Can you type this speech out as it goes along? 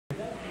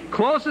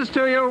closest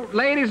to you,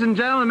 ladies and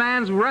gentlemen,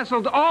 man's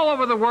wrestled all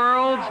over the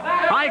world.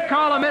 I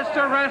call him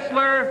Mr.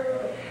 Wrestler.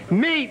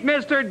 Meet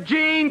Mr.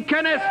 Gene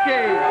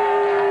Kiniski.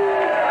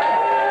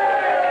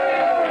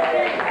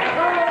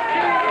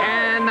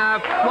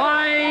 And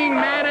flying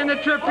man in the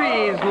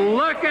trapeze,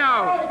 look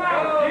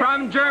out.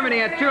 From Germany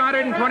at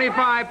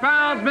 225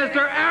 pounds,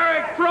 Mr.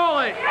 Erich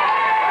Froelich.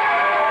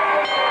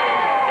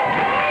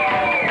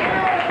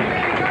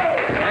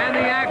 And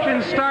the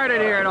action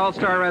started here at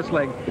All-Star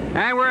Wrestling.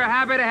 And we're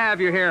happy to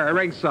have you here at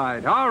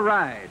ringside. All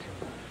right.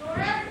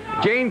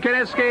 Gene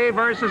Kiniski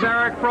versus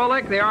Erich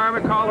Froelich. The arm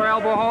and collar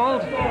elbow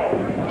hold.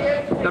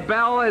 The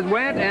bell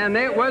went, and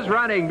it was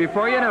running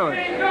before you knew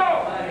it.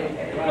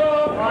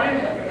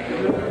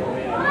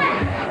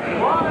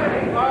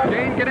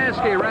 Gene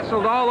Kiniski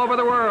wrestled all over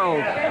the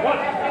world.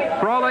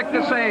 Froelich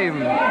the same.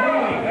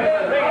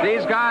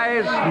 These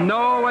guys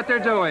know what they're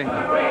doing.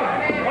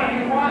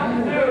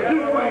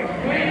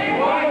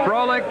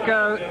 Froelich,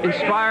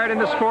 inspired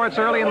into sports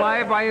early in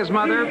life by his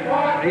mother.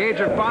 At the age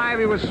of 5,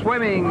 he was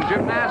swimming,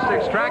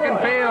 gymnastics, track and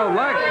field.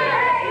 Look,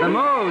 the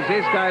moves.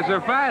 These guys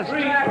are fast.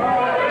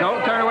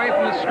 Don't turn away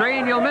from the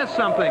screen. You'll miss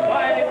something.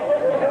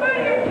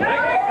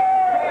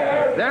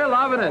 They're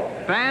loving it.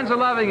 Fans are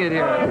loving it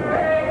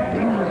here.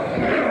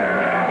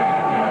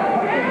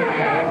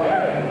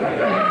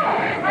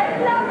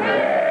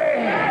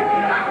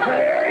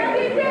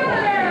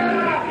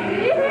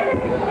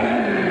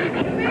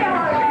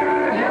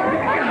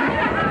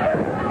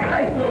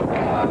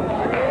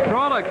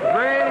 Froelich,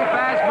 really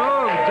fast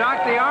move.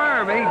 Ducked the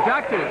arm, and he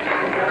ducked it.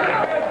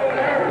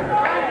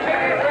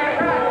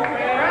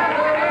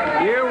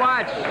 You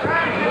watch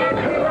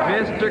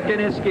Mr.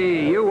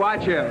 Kiniski. You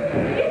watch him.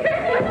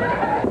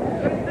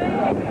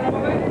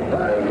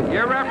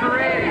 Your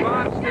referee,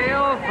 Bob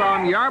Steele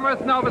from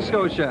Yarmouth, Nova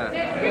Scotia.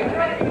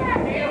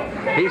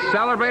 He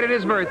celebrated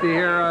his birthday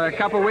here a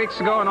couple weeks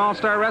ago in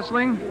All-Star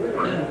Wrestling.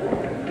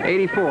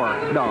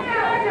 84. No.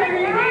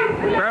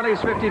 Apparently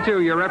he's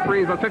 52. Your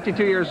referee is about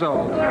 52 years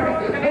old.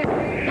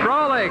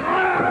 Froelich,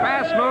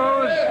 fast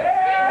moves,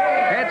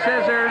 head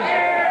scissors.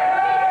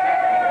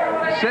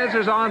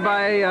 Scissors on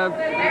by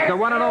the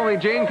one and only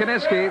Gene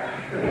Kiniski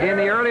in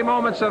the early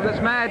moments of this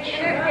match.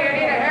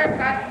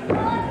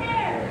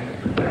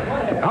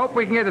 I hope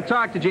we can get to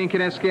talk to Gene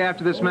Kiniski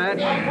after this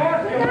match.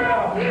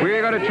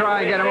 We're going to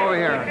try and get him over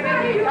here.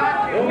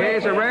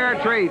 He's a rare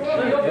treat.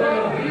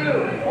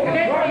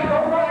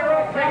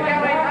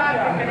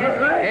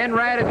 In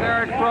red is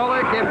Erich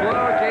Froelich, in blue,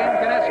 Gene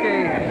Kiniski.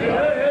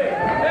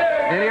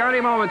 In the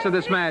early moments of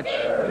this match,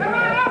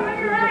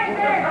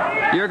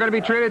 you're going to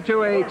be treated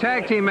to a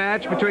tag team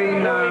match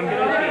between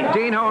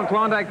Dean Ho and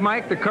Klondike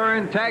Mike, the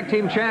current tag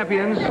team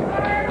champions,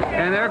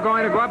 and they're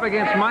going to go up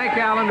against Mike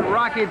Allen and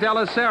Rocky De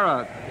La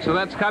Sera. So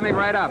that's coming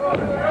right up.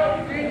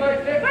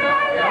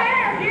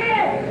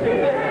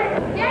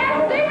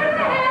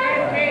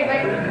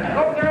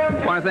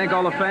 I want to thank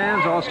all the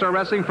fans, All-Star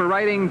Wrestling, for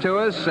writing to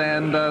us,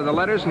 and the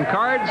letters and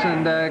cards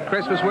and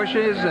Christmas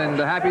wishes and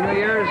Happy New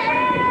Year's.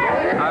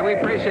 We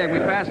appreciate it. We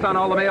passed on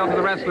all the mail to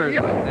the wrestlers.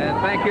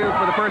 And thank you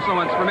for the personal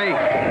ones for me.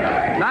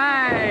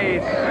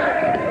 Nice!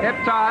 Hip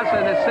toss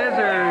and the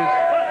scissors.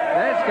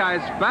 This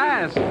guy's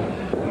fast.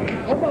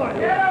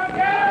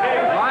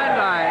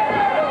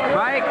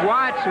 Mike,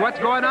 watch what's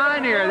going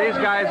on here. These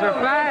guys are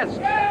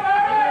fast.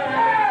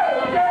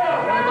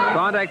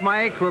 Klondike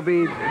Mike will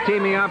be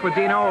teaming up with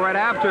Dino right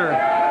after.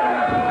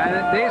 And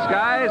these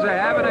guys are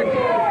having a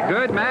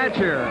good match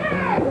here.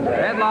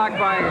 Headlock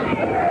by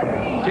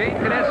Gene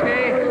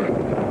Kiniski.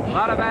 A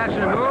lot of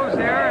action and moves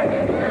here.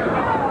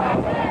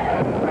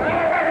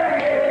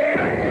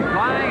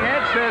 Flying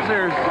head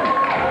scissors.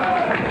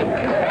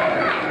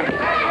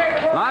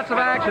 Lots of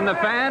action. The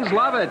fans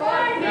love it.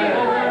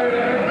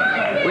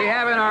 We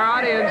have in our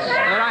audience,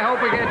 and I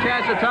hope we get a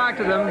chance to talk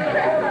to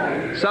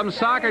them, some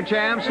soccer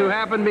champs who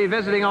happen to be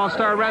visiting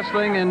All-Star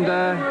Wrestling, and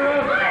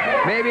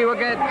maybe we'll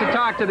get to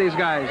talk to these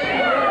guys.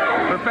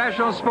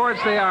 Professional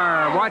sports they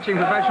are. Watching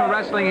professional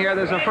wrestling here,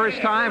 this is the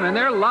first time, and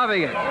they're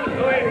loving it.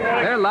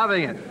 They're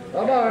loving it.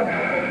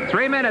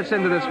 3 minutes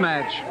into this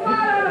match.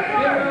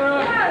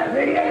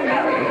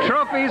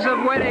 Trophies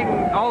of winning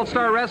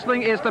All-Star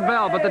Wrestling is the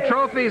belt, but the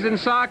trophies in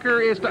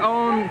soccer is to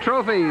own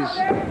trophies.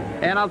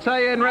 And I'll tell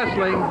you, in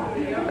wrestling,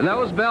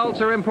 those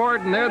belts are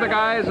important. They're the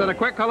guys, and a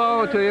quick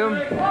hello to you.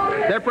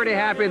 They're pretty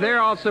happy.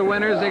 They're also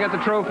winners. They got the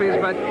trophies,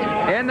 but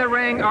in the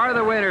ring are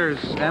the winners.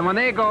 And when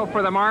they go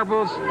for the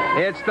marbles,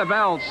 it's the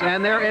belts,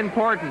 and they're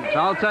important,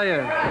 I'll tell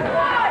you.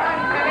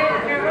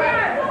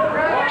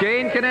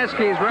 Gene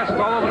Kiniski's wrestled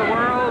all over the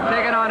world,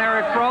 taking on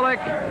Erich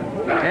Froelich,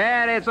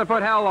 and it's a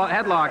foot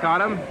headlock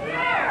on him.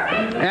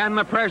 And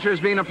the pressure's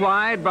being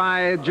applied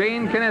by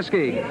Gene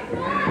Kiniski.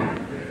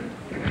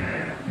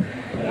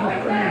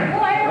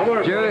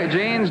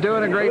 Gene's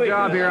doing a great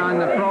job here on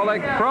the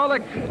Froelich.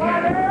 Froelich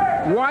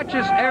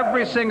watches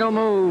every single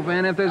move,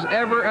 and if there's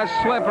ever a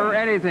slip or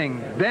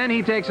anything, then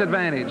he takes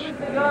advantage.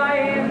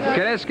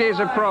 Kiniski's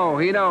a pro.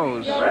 He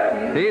knows.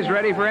 He's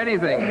ready for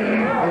anything.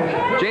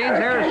 Gene's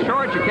hair is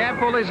short. You can't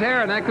pull his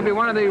hair, and that could be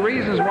one of the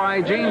reasons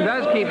why Gene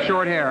does keep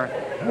short hair.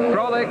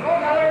 Froelich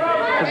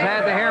has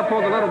had the hair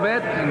pulled a little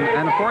bit,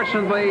 and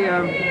unfortunately,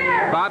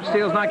 Bob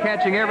Steele's not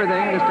catching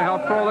everything just to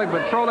help Froelich,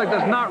 but Froelich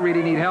does not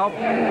really need help.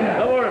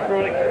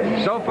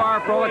 So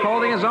far, Froelich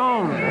holding his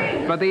own,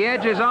 but the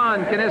edge is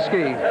on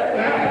Kiniski.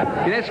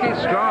 Kiniski's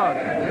strong.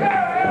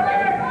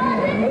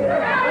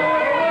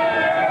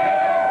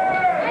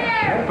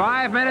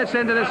 5 minutes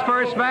into this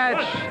first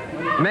match.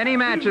 Many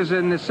matches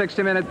in this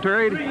 60-minute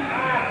period. Hold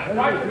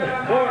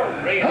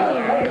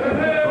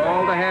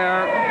the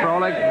hair.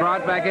 Froelich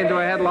brought back into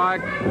a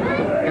headlock.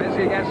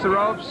 Kiniski against the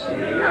ropes.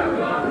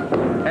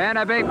 And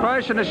a big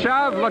push and a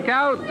shove. Look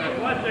out.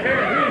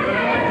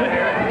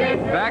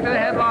 Back to the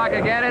headlock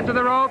again, into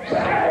the ropes.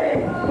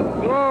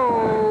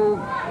 Whoa.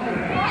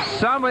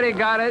 Somebody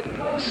got it.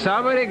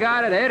 Somebody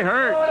got it. It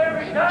hurt.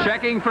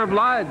 Checking for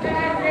blood.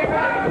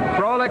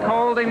 Froelich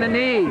holding the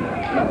knee.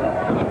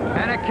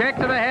 And a kick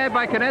to the head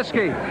by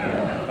Kiniski.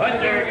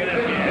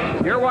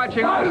 You're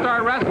watching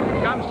All-Star Wrestling.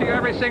 It comes to you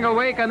every single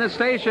week on this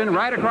station,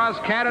 right across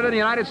Canada and the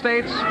United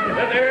States.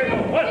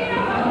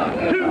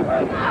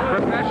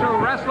 Professional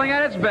wrestling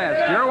at its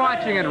best. You're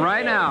watching it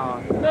right now.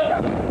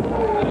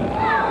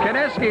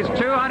 Kiniski's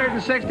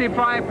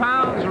 265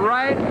 pounds,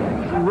 right,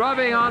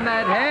 rubbing on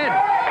that head.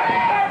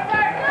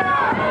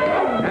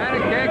 And a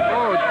kick,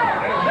 oh,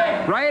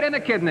 right in the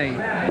kidney.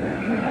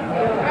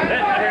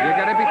 You're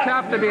going to be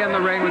tough to be in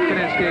the ring with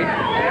Kiniski.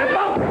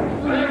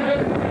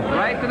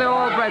 Right to the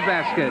old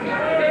breadbasket.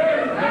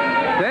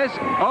 This,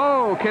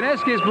 oh,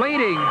 Kiniski's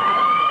bleeding.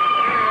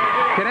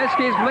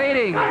 Kiniski's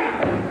bleeding.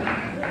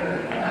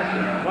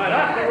 What?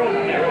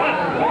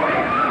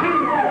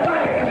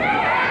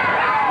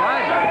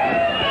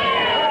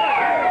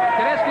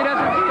 Kiniski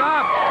doesn't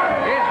stop.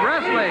 He's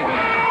wrestling.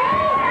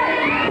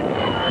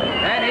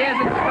 And he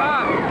hasn't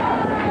stopped.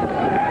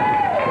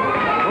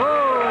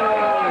 Whoa.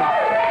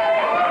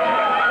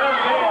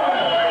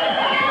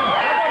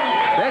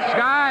 This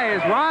guy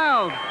is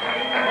wild.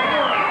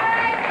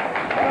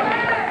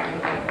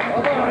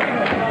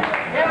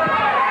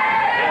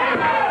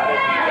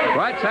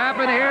 What's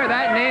happened here?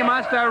 That knee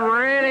must have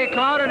really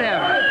clouded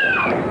him.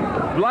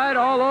 Blood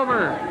all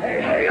over.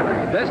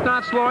 This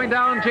not slowing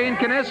down Gene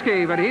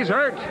Kiniski, but he's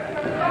hurt.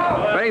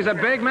 But he's a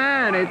big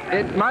man.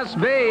 It must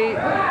be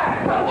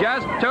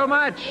just too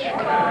much.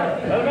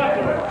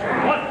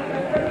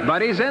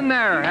 But he's in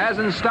there.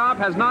 Hasn't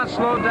stopped, has not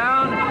slowed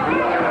down.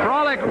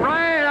 Froelich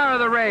right out of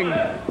the ring.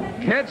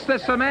 Hits the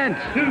cement.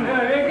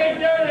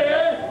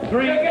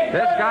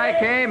 This guy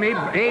came, he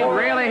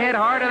really hit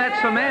hard on that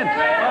cement.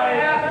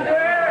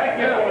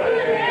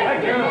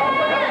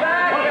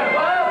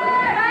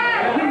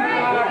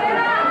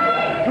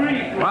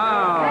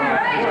 Wow.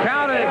 It's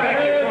counted.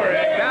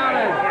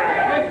 Counted.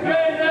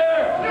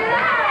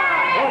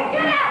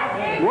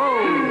 Whoa.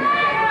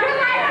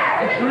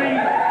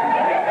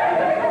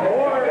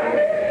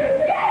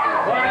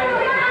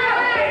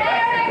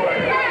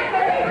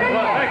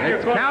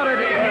 It's counted.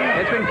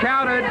 It's been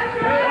counted.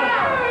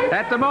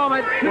 At the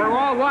moment, we're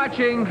all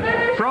watching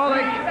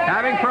Froelich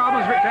having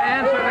problems to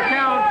answer the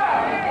count.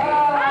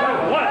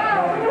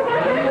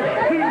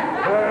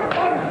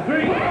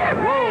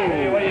 Whoa.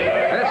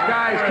 This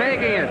guy's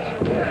taking it.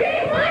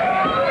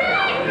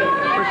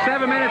 We're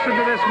 7 minutes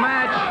into this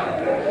match,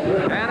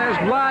 and there's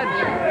blood.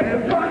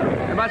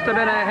 It must have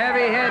been a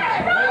heavy hit.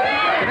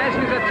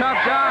 Kiniski's a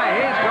tough guy.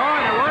 He's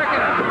going and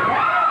working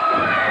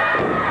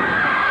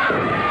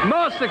him.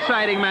 Most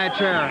exciting match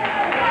here.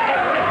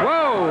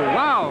 Whoa,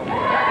 wow.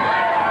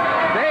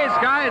 These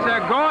guys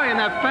are going, and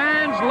the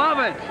fans love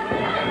it.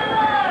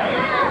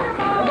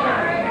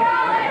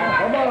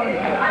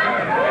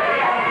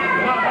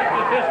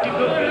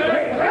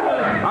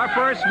 Our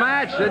first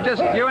match,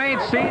 you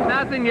ain't seen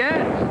nothing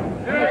yet.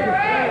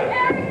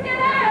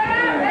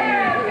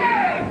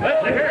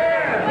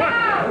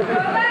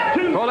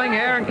 Pulling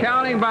hair and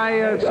counting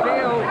by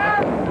Steele.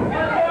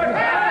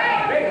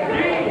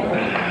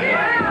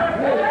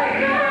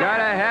 Got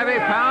a heavy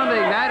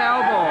pounding, that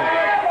elbow.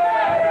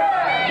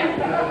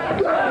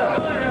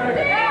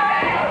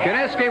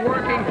 Kiniski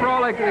working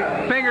Froelich,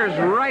 fingers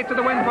right to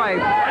the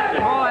windpipe.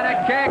 Oh, and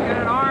a kick and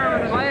an arm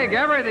and his leg.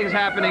 Everything's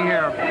happening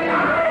here.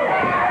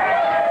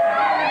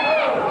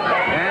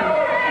 And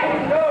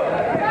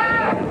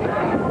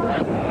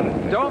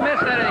don't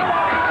miss anything.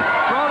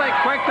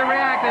 Froelich quick to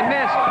react and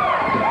missed.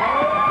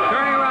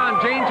 Turning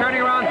around, Gene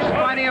turning around,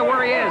 finding out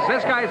where he is.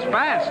 This guy's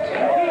fast.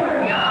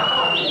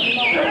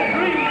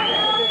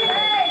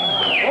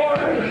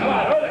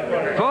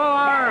 Full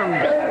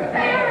arms.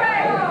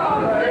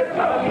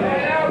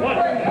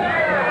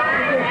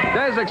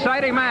 This is an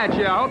exciting match.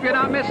 I hope you're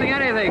not missing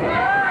anything.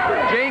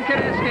 Gene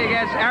Kiniski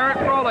against Erich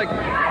Froelich.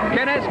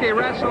 Kiniski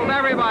wrestled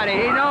everybody.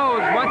 He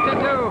knows what to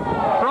do.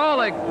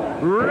 Froelich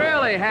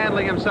really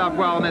handling himself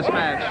well in this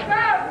match.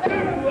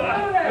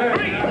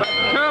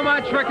 Too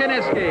much for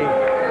Kiniski.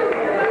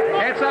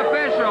 It's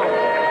official.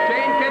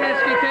 Gene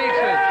Kiniski takes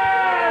it.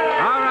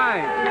 All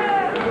right.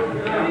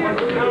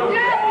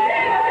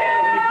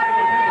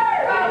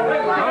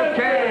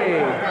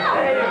 Okay.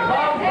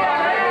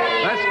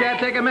 Let's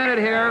take a minute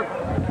here.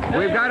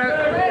 We've got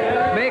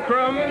to make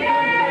room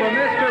for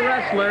Mr.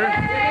 Wrestler.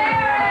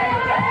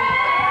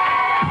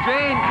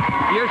 Gene,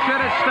 you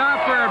should have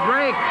stopped for a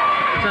break.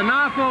 It's an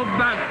awful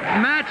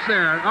match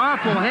there,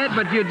 awful hit,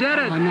 but you did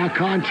it. On the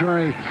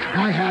contrary,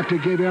 I have to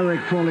give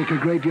Erich Froelich a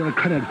great deal of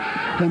credit.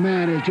 The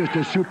man is just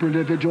a super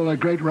individual, a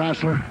great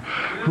wrestler,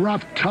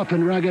 rough, tough,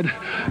 and rugged,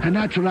 and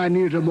that's what I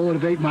needed to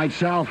motivate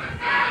myself.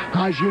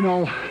 As you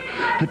know,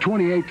 the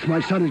 28th, my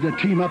son is going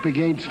to team up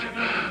against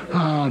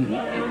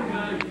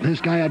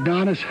this guy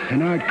Adonis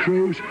and Art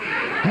Cruz,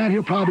 and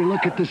he'll probably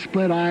look at the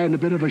split eye and a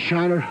bit of a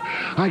shiner.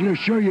 I can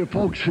assure you,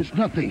 folks, it's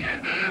nothing.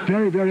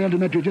 Very, very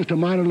elementary, just a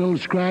minor little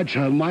scratch,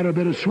 a minor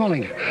bit of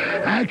swelling.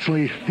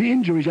 Actually, the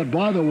injuries that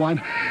bother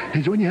one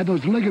is when you have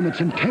those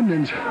ligaments and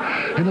tendons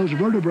and those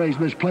vertebrae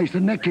misplaced, the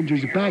neck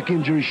injuries, back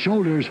injuries,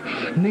 shoulders,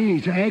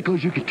 knees,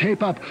 ankles. You can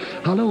tape up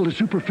a little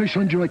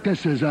superficial injury like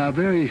this is a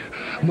very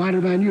minor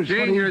minute.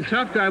 Gene, you're a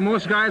tough guy.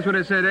 Most guys would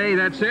have said, hey,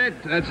 that's it.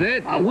 That's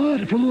it.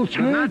 What? For a little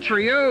scratch? Not for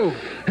you.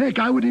 Heck,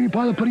 I wouldn't even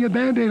bother putting a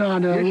Band-Aid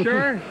on. You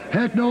sure?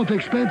 Heck no, at the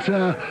expense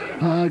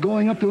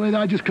going up the way that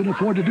I just couldn't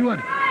afford to do it.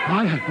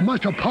 I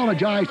must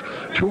apologize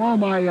to all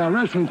my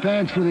wrestling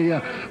fans for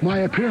my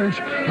appearance,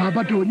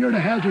 but when you're in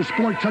a hazardous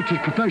sport such as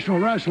professional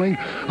wrestling,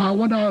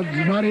 one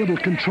is not able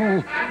to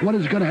control what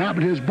is going to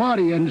happen to his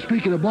body. And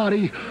speaking of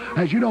body,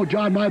 as you know,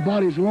 John, my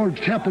body is the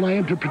Lord's temple. I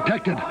am to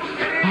protect it.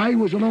 I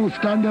was a little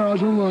stunned there. I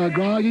was a little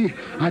groggy.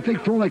 I think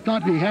Froelich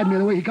thought he had me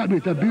the way he got me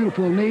with a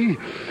beautiful knee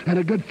and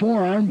a good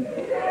forearm.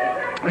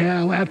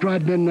 After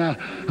I'd been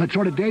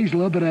sort of dazed a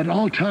little bit, at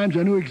all times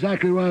I knew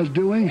exactly what I was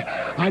doing.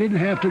 I didn't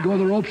have to go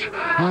the ropes.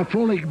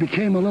 Froelich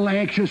became a little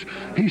anxious.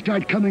 He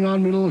started coming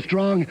on me a little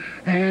strong,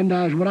 and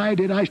what I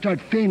did, I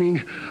started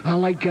feigning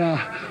like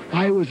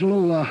I was a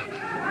little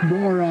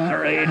more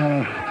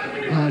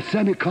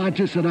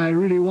semi-conscious than I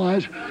really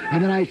was.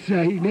 And then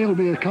he nailed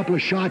me a couple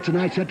of shots, and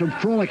I said to him,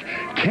 Froelich,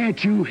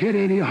 can't you hit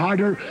any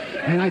harder?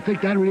 And I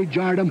think that really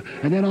jarred him.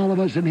 And then all of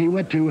a sudden he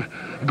went to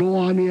go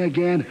on me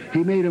again.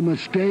 He made a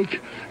mistake,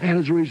 and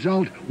as a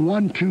result,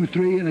 1, 2,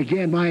 3, and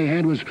again my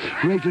hand was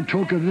raised in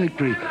token of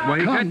victory. Well,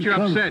 he got you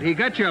upset. He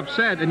got you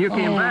upset, and you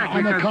came back.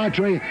 On the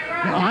contrary,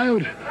 I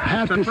would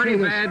have to say this. It's a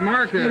pretty bad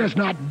mark there. It is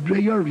not.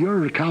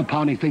 You're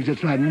compounding things.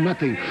 It's not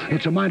nothing.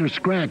 It's a minor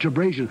scratch,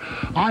 abrasion.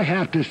 I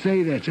have to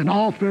say this, in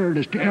all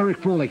fairness to Erich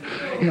Froelich,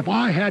 if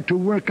I had to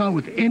work out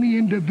with any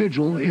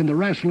individual in the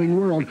wrestling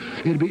world,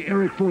 it'd be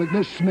Erich Froelich.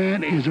 This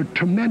man is a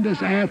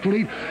tremendous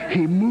athlete.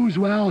 He moves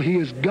well. He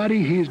is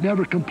gutty. He has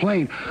never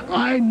complained.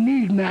 I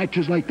need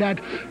matches like that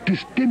to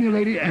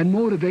stimulate it and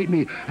motivate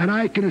me. And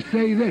I can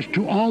say this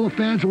to all the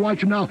fans who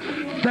watch him now.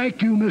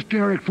 Thank you, Mr.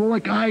 Erich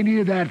Froelich. I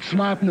needed that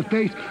slap in the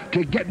face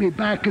to get me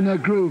back in the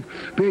groove,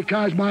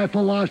 because my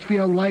philosophy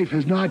of life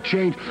has not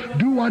changed.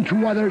 Do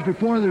unto others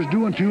before others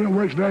do unto you, and it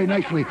works very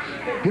nicely.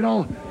 You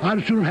know,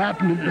 I'd sooner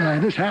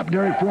this happened to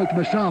Erich Froelich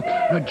myself.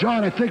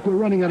 John, I think we're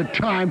running out of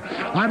time.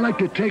 I'd like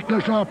to take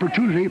this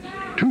opportunity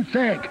to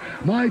thank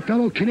my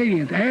fellow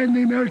Canadians and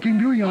the American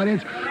viewing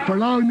audience for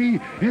allowing me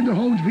in their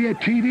homes via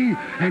TV.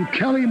 And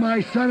Kelly,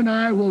 my son, and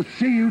I will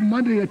see you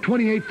Monday the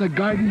 28th at the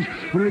Gardens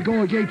when we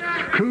go against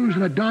Cruz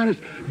and Adonis.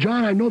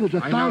 John, I know there's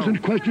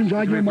 1,000 questions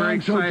on your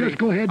mind, so just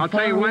go ahead and I'll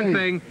tell you one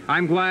thing.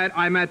 I'm glad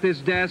I'm at this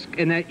desk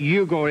and that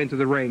you go into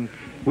the ring.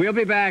 We'll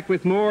be back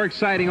with more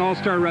exciting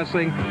All-Star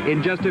Wrestling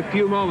in just a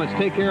few moments.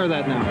 Take care of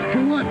that now.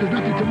 For what? There's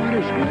nothing to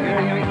minor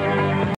scratch.